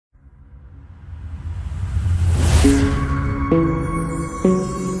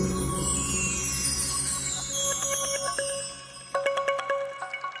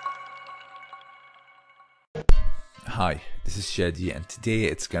Chadi, and today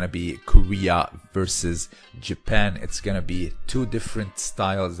it's gonna be Korea versus Japan. It's gonna be two different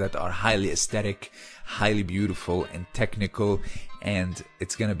styles that are highly aesthetic, highly beautiful and technical, and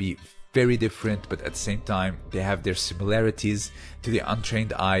it's gonna be very different, but at the same time they have their similarities. To the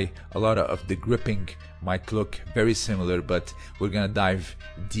untrained eye, a lot of the gripping might look very similar, but we're gonna dive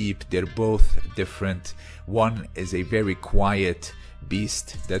deep. They're both different. One is a very quiet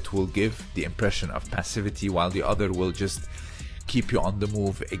beast that will give the impression of passivity, while the other will just keep you on the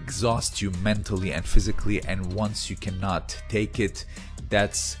move, exhaust you mentally and physically, and once you cannot take it,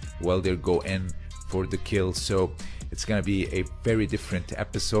 that's, well, they'll go in for the kill. So it's gonna be a very different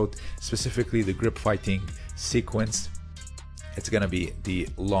episode. Specifically the grip fighting sequence, it's gonna be the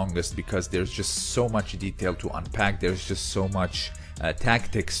longest because there's just so much detail to unpack. There's just so much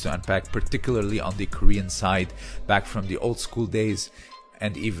tactics to unpack, particularly on the Korean side, back from the old school days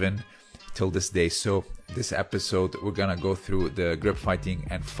and even till this day. So this episode we're gonna go through the grip fighting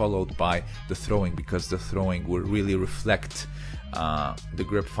and followed by the throwing, because the throwing will really reflect the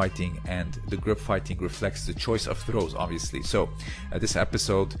grip fighting, and the grip fighting reflects the choice of throws, obviously. So this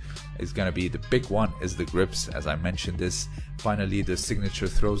episode is gonna be, the big one is the grips, as I mentioned this. Finally the signature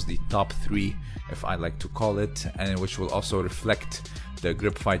throws, the top three if I like to call it, and which will also reflect the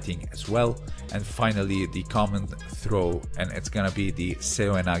grip fighting as well. And finally the common throw, and it's gonna be the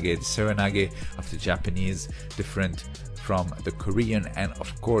seoenage. The seoenage of the Japanese, different from the Korean, and of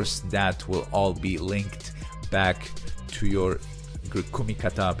course that will all be linked back to your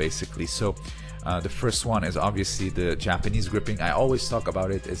kumikata basically. So the first one is obviously the Japanese gripping. I always talk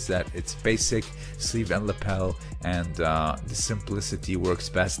about it, is that it's basic sleeve and lapel, and the simplicity works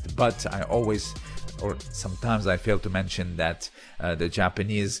best, but I always, or sometimes I fail to mention that the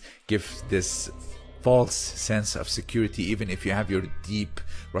Japanese give this false sense of security, even if you have your deep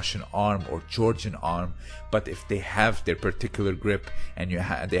Russian arm or Georgian arm. But if they have their particular grip and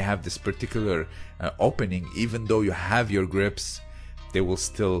they have this particular opening, even though you have your grips, they will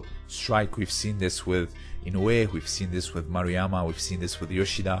still strike. We've seen this with Inoue, we've seen this with Maruyama, we've seen this with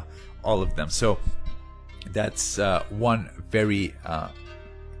Yoshida, all of them. So that's one very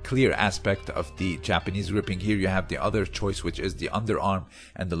clear aspect of the Japanese gripping. Here you have the other choice, which is the underarm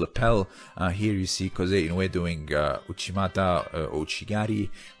and the lapel. Here you see Kosei Inoue doing Uchimata Uchigari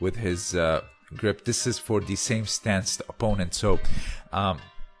with his grip. This is for the same stance opponent. So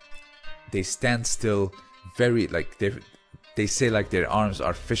they stand still, very like they say like their arms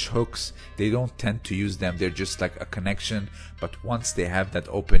are fish hooks. They don't tend to use them, they're just like a connection. But once they have that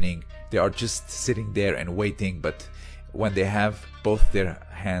opening, they are just sitting there and waiting. But when they have both their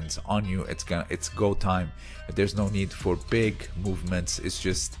hands on you, it's go time. There's no need for big movements. It's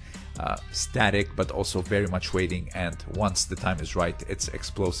just static, but also very much waiting, and once the time is right, it's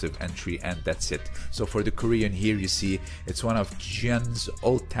explosive entry, and that's it. So for the Korean, here you see it's one of Jian's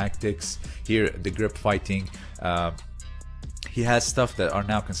old tactics. Here the grip fighting, he has stuff that are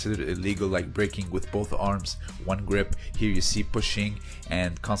now considered illegal, like breaking with both arms, one grip. Here you see pushing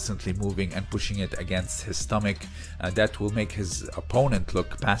and constantly moving and pushing it against his stomach. That will make his opponent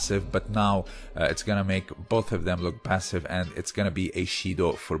look passive, but now it's gonna make both of them look passive, and it's gonna be a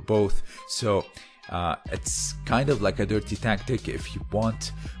Shido for both. So it's kind of like a dirty tactic if you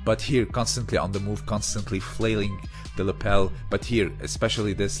want, but here constantly on the move, constantly flailing the lapel. But here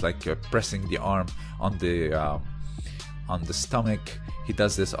especially this, like pressing the arm on the stomach, he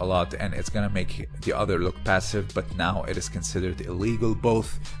does this a lot, and it's gonna make the other look passive, but now it is considered illegal,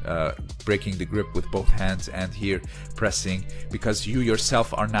 both breaking the grip with both hands and here pressing, because you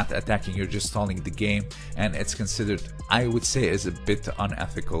yourself are not attacking, you're just stalling the game, and it's considered, I would say, is a bit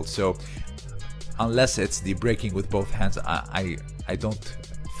unethical. So unless it's the breaking with both hands, I don't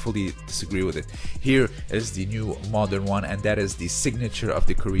fully disagree with it. Here is the new modern one, and that is the signature of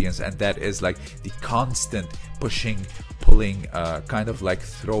the Koreans, and that is like the constant pushing, pulling, kind of like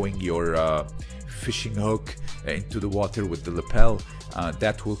throwing your fishing hook into the water with the lapel.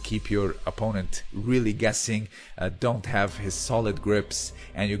 That will keep your opponent really guessing, don't have his solid grips,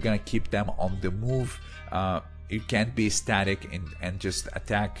 and you're gonna keep them on the move. You can't be static and just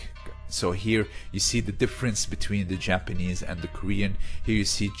attack. So here you see the difference between the Japanese and the Korean. Here you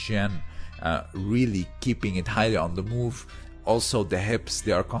see Jen really keeping it highly on the move. Also the hips,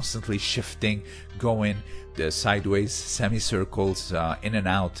 they are constantly shifting, going the sideways, semicircles, in and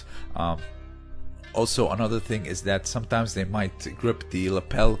out. Also another thing is that sometimes they might grip the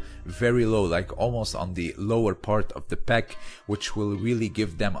lapel very low, like almost on the lower part of the pec, which will really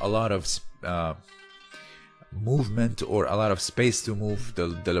give them a lot of movement or a lot of space to move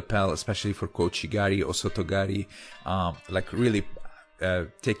the lapel, especially for kochigari or sotogari, like really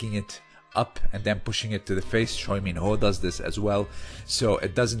taking it up and then pushing it to the face. Choi Min-ho does this as well. So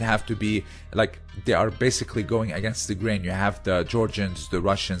it doesn't have to be like they are basically going against the grain. You have the Georgians, the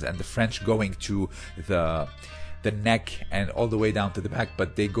Russians, and the French going to the neck and all the way down to the back,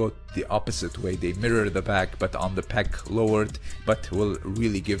 but they go the opposite way. They mirror the back, but on the pec lowered, but will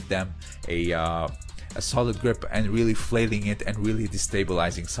really give them a solid grip and really flailing it and really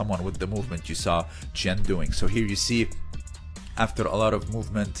destabilizing someone with the movement you saw Jen doing. So here you see, after a lot of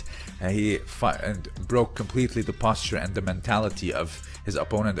movement, he broke completely the posture and the mentality of his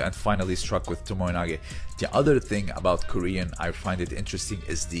opponent and finally struck with tomoe-nage. The other thing about Korean I find it interesting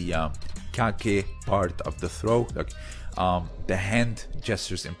is the kake part of the throw. Like, the hand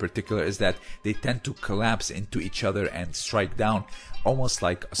gestures in particular is that they tend to collapse into each other and strike down almost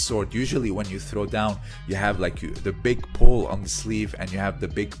like a sword. Usually when you throw down, you have like the big pull on the sleeve and you have the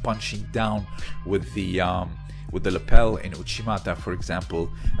big punching down with the lapel in Uchimata, for example,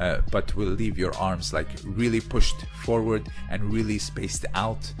 but will leave your arms like really pushed forward and really spaced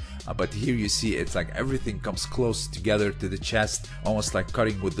out. But here you see it's like everything comes close together to the chest, almost like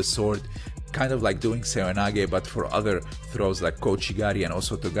cutting with the sword, kind of like doing seoi-nage, but for other throws like ko-uchigari and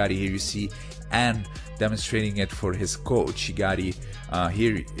osotogari. Here you see and demonstrating it for his ko-uchigari.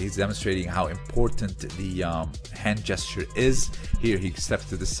 Here he's demonstrating how important the hand gesture is. Here he steps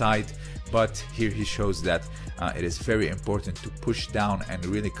to the side, but here he shows that it is very important to push down and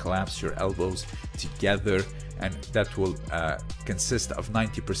really collapse your elbows together, and that will consist of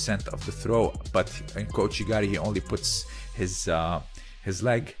 90% of the throw. But in ko-uchigari he only puts his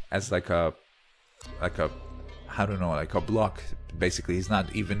leg as like a I don't know, like a block. Basically he's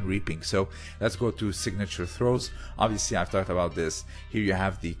not even reaping. So let's go to signature throws. Obviously I've talked about this. Here you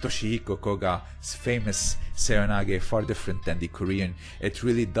have the Toshihiko Koga's famous seoi-nage, far different than the Korean. It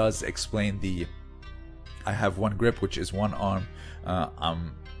really does explain the I have one grip, which is one arm.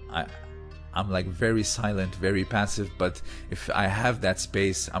 I'm like very silent, very passive, but if I have that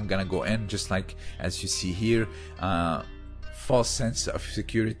space, I'm gonna go in, just like as you see here. False sense of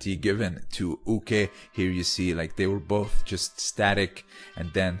security given to Uke. Here you see like they were both just static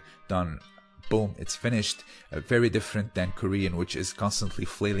and then done, boom, it's finished. Very different than Korean, which is constantly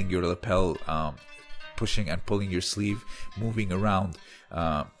flailing your lapel, pushing and pulling your sleeve, moving around.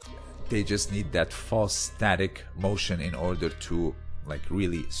 They just need that false static motion in order to like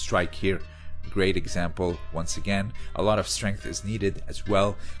really strike here. Great example. Once again, a lot of strength is needed as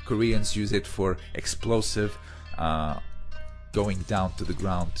well. Koreans use it for explosive going down to the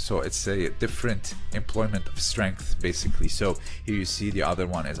ground, so it's a different employment of strength basically. So here you see the other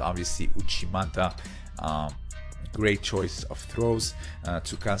one is obviously Uchimata. Great choice of throws.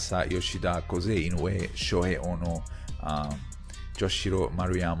 Tsukasa, Yoshida, Koze Inoue, Shohei Ono, Joshiro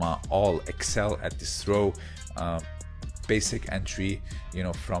Maruyama all excel at this throw. Basic entry, you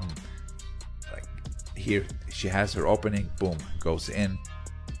know, from like here she has her opening, boom, goes in.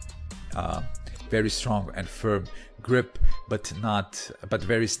 Very strong and firm grip, but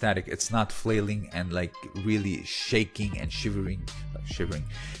very static. It's not flailing and like really shaking and shaking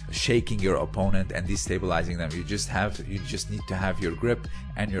your opponent and destabilizing them. You just need to have your grip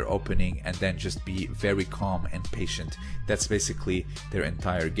and your opening, and then just be very calm and patient. That's basically their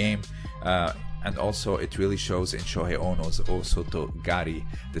entire game. And also it really shows in Shohei Ono's Osotogari,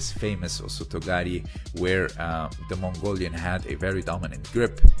 this famous Osotogari, where the Mongolian had a very dominant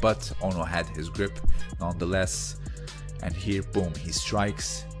grip, but Ono had his grip nonetheless. And here, boom, he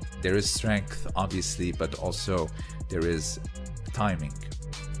strikes. There is strength, obviously, but also there is timing.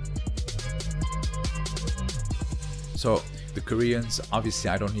 So the Koreans,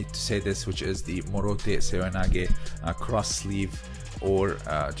 obviously I don't need to say this, which is the Morote Seoi-nage, cross sleeve, or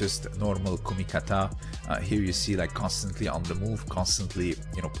just normal kumikata. Here you see like constantly on the move, constantly,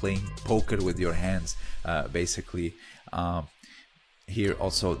 you know, playing poker with your hands, basically. Here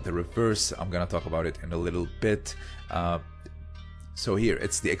also the reverse, I'm gonna talk about it in a little bit. So here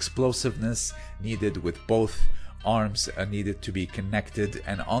it's the explosiveness needed with both arms needed to be connected,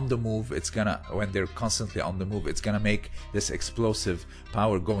 and on the move it's gonna, when they're constantly on the move, it's gonna make this explosive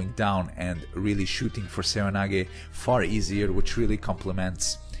power going down and really shooting for seoi-nage far easier, which really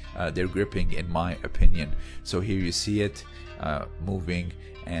complements their gripping in my opinion. So here you see it moving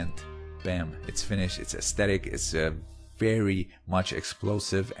and bam, it's finished. It's aesthetic, it's very much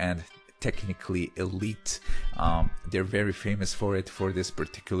explosive and technically elite. They're very famous for it for this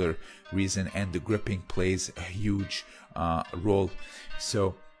particular reason, and the gripping plays a huge role.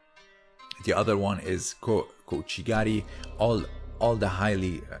 So the other one is ko-uchigari. All all the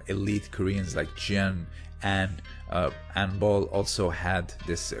highly elite Koreans like Jian and Anbol also had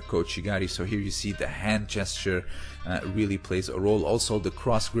this kochigari. So here you see the hand gesture really plays a role. Also the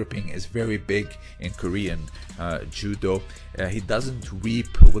cross gripping is very big in Korean judo. He doesn't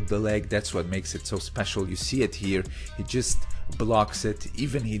weep with the leg, that's what makes it so special. You see it here, he just blocks it.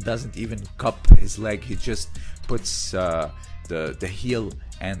 Even he doesn't even cup his leg, he just puts the heel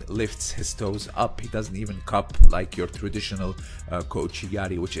and lifts his toes up. He doesn't even cup like your traditional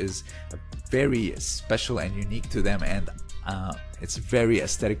kochigari, which is very special and unique to them, and it's very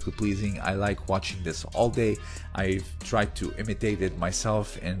aesthetically pleasing. I like watching this all day. I've tried to imitate it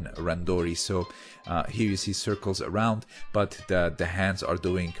myself in randori. So here you see circles around, but the hands are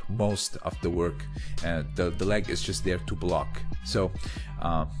doing most of the work, and the leg is just there to block. So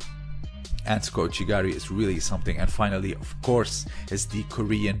and kochigari is really something. And finally, of course, is the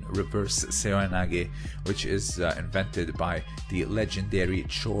Korean reverse seoinage, which is invented by the legendary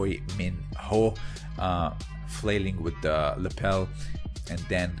Choi Min-ho, flailing with the lapel, and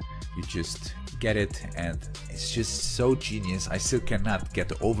then you just get it, and it's just so genius. I still cannot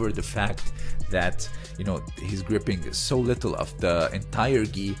get over the fact that, you know, he's gripping so little of the entire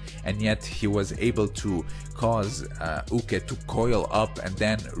gi, and yet he was able to cause uke to coil up and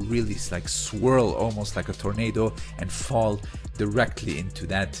then really like swirl almost like a tornado and fall directly into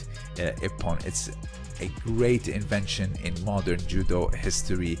that ippon. It's a great invention in modern judo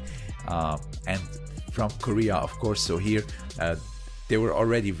history, and from Korea, of course. So here they were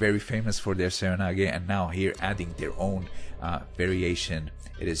already very famous for their seoinage, and now here adding their own variation.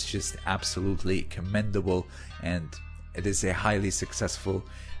 It is just absolutely commendable, and it is a highly successful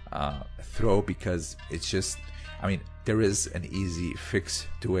throw, because it's just, I mean, there is an easy fix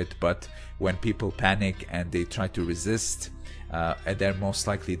to it, but when people panic and they try to resist, and they're most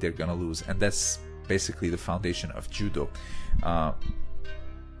likely they're gonna lose, and that's basically the foundation of judo.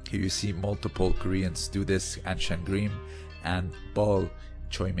 Here you see multiple Koreans do this, Anshan Grim and Bol,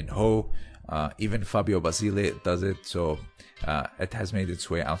 Choi Min-ho, even Fabio Basile does it. So it has made its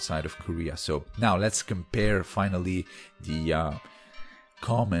way outside of Korea. So now let's compare finally the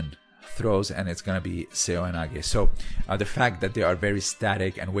common throws, and it's gonna be seoinage. So the fact that they are very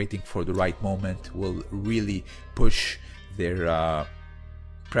static and waiting for the right moment will really push their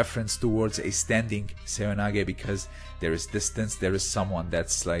preference towards a standing seoinage, because there is distance, there is someone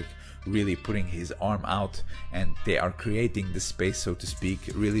that's like really putting his arm out, and they are creating the space, so to speak,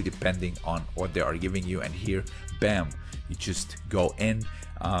 really depending on what they are giving you. And here, bam, you just go in.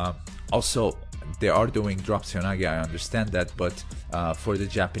 Also, they are doing drop seoinage, I understand that, but for the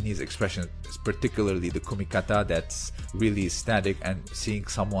Japanese expression, particularly the kumikata, that's really static, and seeing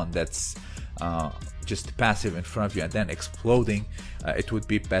someone that's just passive in front of you and then exploding, it would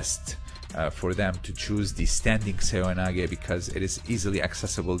be best for them to choose the standing seoinage, because it is easily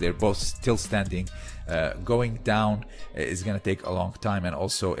accessible. They're both still standing. Going down is going to take a long time, and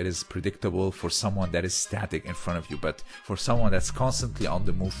also it is predictable for someone that is static in front of you. But for someone that's constantly on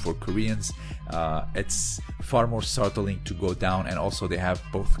the move, for Koreans, it's far more startling to go down, and also they have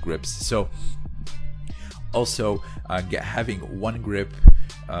both grips. So also having one grip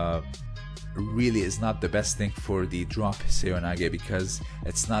really is not the best thing for the drop seoinage, because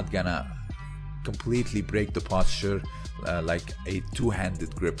it's not gonna completely break the posture like a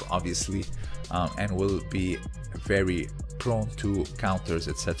two-handed grip, obviously, and will be very prone to counters,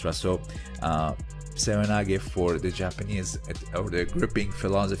 etc. So seoinage for the Japanese, or the gripping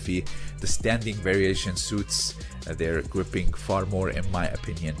philosophy, the standing variation suits their gripping far more, in my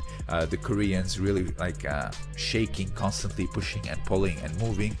opinion. The Koreans really like shaking, constantly pushing and pulling and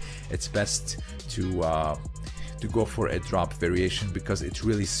moving. It's best to go for a drop variation, because it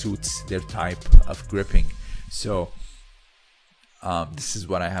really suits their type of gripping. So this is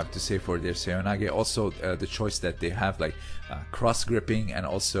what I have to say for their seoinage. Also the choice that they have, like cross gripping and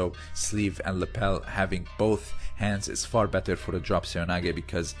also sleeve and lapel, having both hands is far better for the drop seoinage,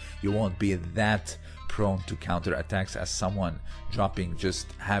 because you won't be that prone to counter attacks as someone dropping, just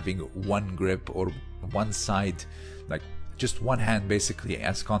having one grip or one side, like just one hand basically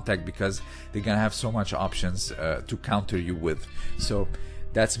as contact, because they're gonna have so much options to counter you with. So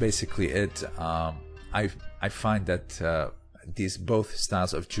that's basically it. I find that these both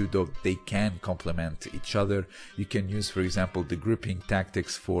styles of judo, they can complement each other. You can use, for example, the gripping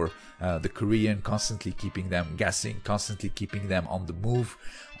tactics for the Korean, constantly keeping them guessing, constantly keeping them on the move,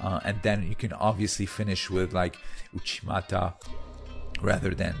 and then you can obviously finish with like uchimata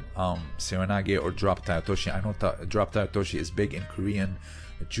rather than seoinage or drop taiotoshi. I know drop taiotoshi is big in Korean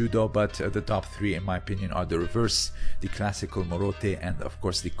judo, but the top three in my opinion are the reverse, the classical morote, and of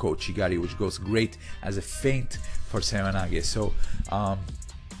course the kochigari, which goes great as a feint for seoinage. So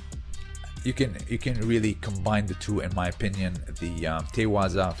you can really combine the two in my opinion. The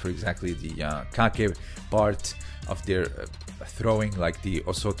tewaza, for exactly the kake part of their throwing, like the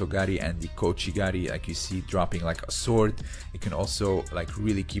osotogari and the kochigari, like you see dropping like a sword. You can also like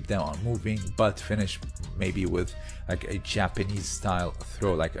really keep them on moving, but finish maybe with like a Japanese style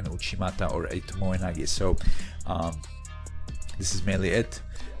throw, like an uchimata or a tomoe-nage. So this is mainly it.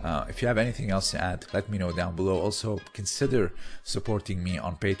 If you have anything else to add, let me know down below. Also, consider supporting me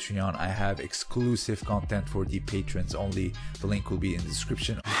on Patreon. I have exclusive content for the patrons only. The link will be in the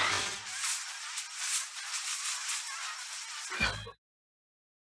description.